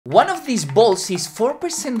One of these balls is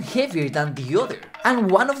 4% heavier than the other, and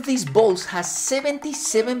one of these balls has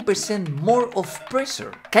 77% more of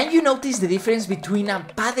pressure. Can you notice the difference between a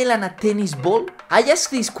paddle and a tennis ball? I asked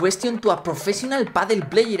this question to a professional paddle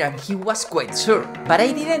player and he was quite sure, but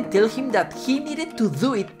I didn't tell him that he needed to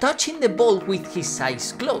do it touching the ball with his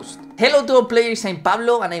eyes closed. Hello to all players, I'm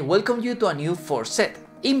Pablo and I welcome you to a new 4Set.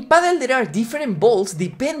 In Padel there are different balls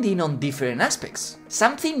depending on different aspects.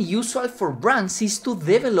 Something usual for brands is to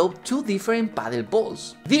develop two different paddle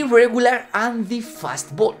balls, the regular and the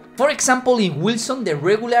fast ball. For example, in Wilson the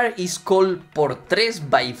regular is called por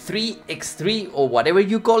 3x3 x3 or whatever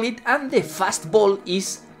you call it, and the fast ball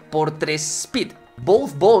is por 3 speed.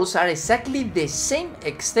 Both balls are exactly the same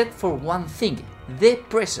except for one thing, the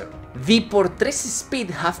pressure. The por 3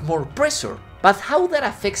 speed have more pressure, but how that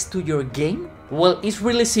affects to your game? Well, it's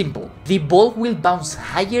really simple. The ball will bounce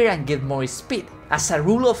higher and get more speed. As a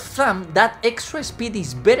rule of thumb, that extra speed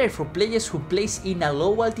is better for players who plays in a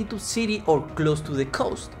low altitude city or close to the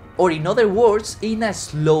coast, or in other words, in a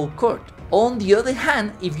slow court. On the other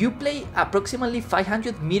hand, if you play approximately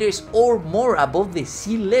 500 meters or more above the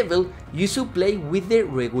sea level, you should play with the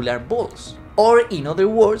regular balls, or in other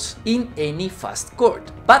words, in any fast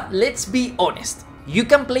court. But let's be honest. You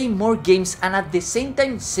can play more games and at the same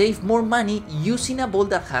time save more money using a ball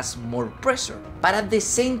that has more pressure. But at the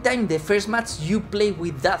same time, the first match you play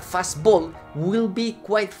with that fast ball will be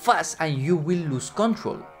quite fast and you will lose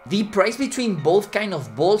control. The price between both kind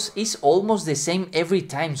of balls is almost the same every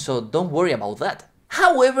time, so don't worry about that.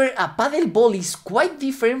 However, a paddle ball is quite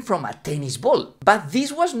different from a tennis ball, but this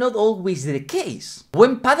was not always the case.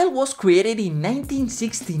 When paddle was created in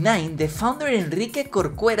 1969, the founder Enrique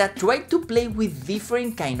Corcuera tried to play with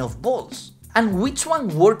different kind of balls. And which one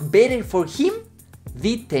worked better for him?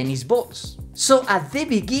 The tennis balls. So at the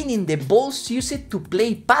beginning the balls used to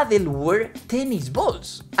play paddle were tennis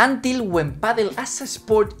balls, until when paddle as a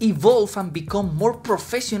sport evolved and became more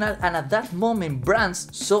professional, and at that moment brands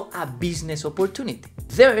saw a business opportunity.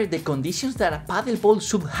 There, the conditions that a paddle ball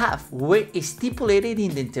should have were stipulated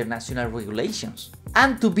in the international regulations.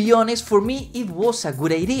 And to be honest, for me it was a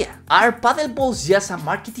good idea. Are paddle balls just a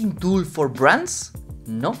marketing tool for brands?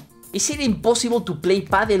 No. Is it impossible to play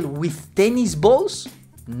paddle with tennis balls?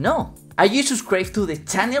 No. Are you subscribed to the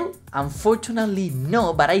channel? Unfortunately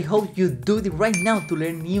no, but I hope you do it right now to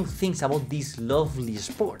learn new things about this lovely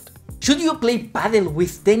sport. Should you play paddle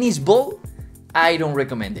with tennis ball? I don't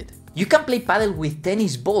recommend it. You can play paddle with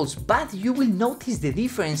tennis balls, but you will notice the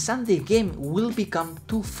difference and the game will become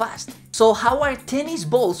too fast. So how are tennis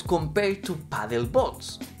balls compared to paddle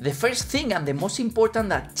balls? The first thing and the most important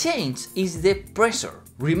that changed is the pressure.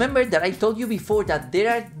 Remember that I told you before that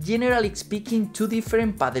there are, generally speaking, two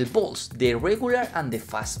different paddle balls, the regular and the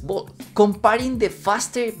fast ball. Comparing the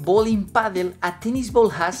faster ball in paddle, a tennis ball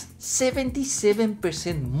has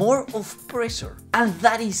 77% more of pressure. And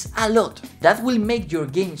that is a lot. That will make your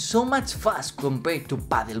game so much fast compared to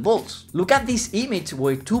paddle balls. Look at this image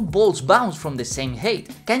where two balls bounce from the same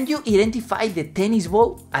height. Can you identify the tennis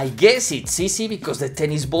ball? I guess it's easy because the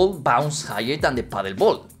tennis ball bounces higher than the paddle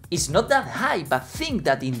ball. It's not that high, but think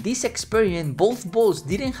that in this experiment both balls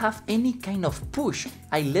didn't have any kind of push.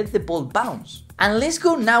 I let the ball bounce. And let's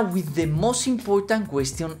go now with the most important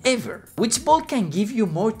question ever. Which ball can give you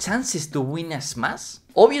more chances to win a smash?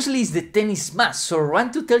 Obviously it's the tennis smash, so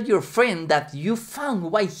run to tell your friend that you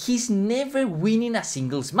found why he's never winning a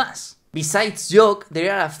single smash. Besides joke,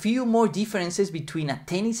 there are a few more differences between a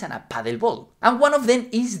tennis and a paddle ball. And one of them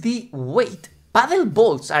is the weight. Paddle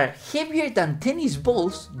balls are heavier than tennis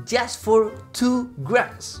balls just for 2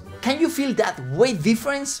 grams. Can you feel that weight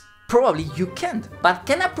difference? Probably you can't. But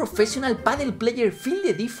can a professional paddle player feel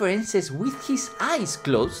the differences with his eyes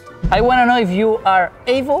closed? I want to know if you are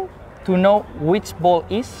able to know which ball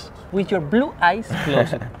is with your blue eyes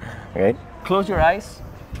closed. Okay. Close your eyes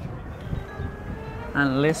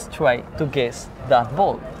and let's try to guess that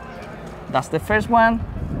ball. That's the first one.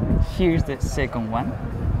 Here's the second one.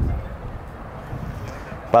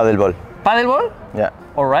 Paddle ball. Paddle ball? Yeah.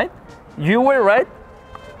 Alright, you were right.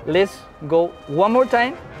 Let's go one more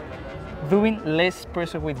time, doing less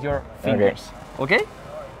pressure with your fingers. Okay?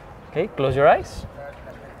 Okay, close your eyes.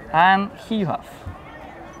 And here you have.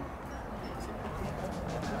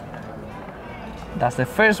 That's the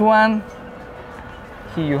first one.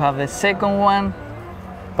 Here you have the second one.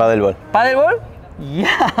 Paddle ball. Paddle ball?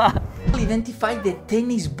 Yeah! Identify the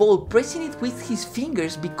tennis ball pressing it with his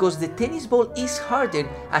fingers because the tennis ball is harder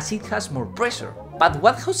as it has more pressure. But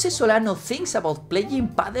what Jose Solano thinks about playing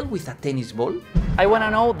paddle with a tennis ball? I want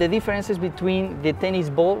to know the differences between the tennis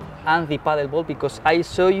ball and the paddle ball because I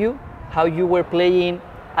saw you how you were playing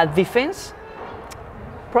at defense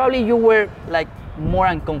probably you were like more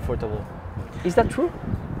uncomfortable. Is that true?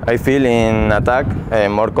 I feel in attack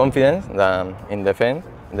more confidence than in defense.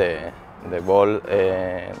 The ball,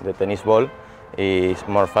 the tennis ball, is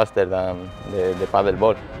more faster than the paddle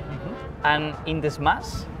ball. And in the smash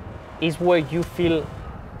is where you feel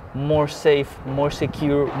more safe, more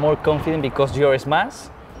secure, more confident because your smash,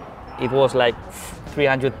 it was like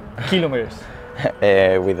 300 kilometers.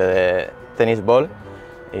 With the tennis ball,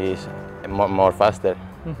 is more faster.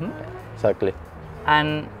 Exactly.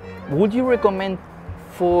 And would you recommend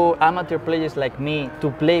for amateur players like me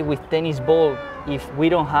to play with tennis ball if we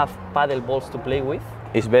don't have paddle balls to play with?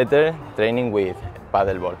 It's better training with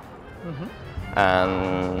paddle ball.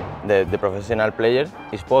 And the professional player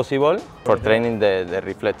is possible for training the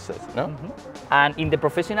reflexes, no? And in the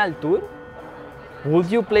professional tour,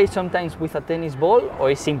 would you play sometimes with a tennis ball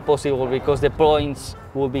or it's impossible because the points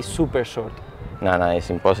will be super short? No, it's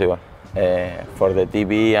impossible. For the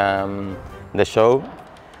TV and the show,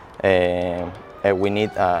 we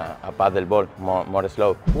need a paddle ball, more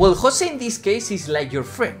slow. Well, Jose in this case is like your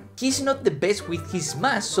friend. He's not the best with his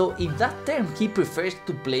smash, so in that term he prefers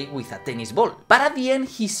to play with a tennis ball. But at the end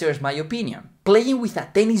he shares my opinion. Playing with a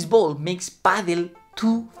tennis ball makes paddle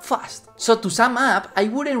too fast. So to sum up, I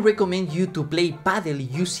wouldn't recommend you to play paddle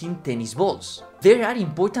using tennis balls. There are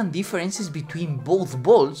important differences between both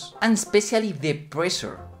balls, and especially the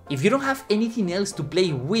pressure. If you don't have anything else to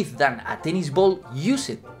play with than a tennis ball, use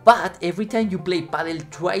it. But every time you play paddle,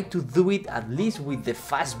 try to do it at least with the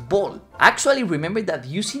fast ball. Actually, remember that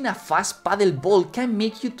using a fast paddle ball can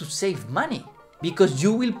make you to save money, because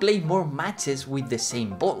you will play more matches with the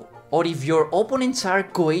same ball. Or if your opponents are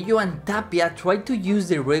Coelho and Tapia, try to use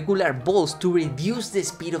the regular balls to reduce the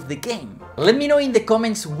speed of the game. Let me know in the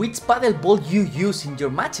comments which paddle ball you use in your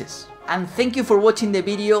matches. And thank you for watching the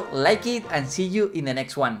video, like it and see you in the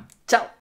next one. Ciao!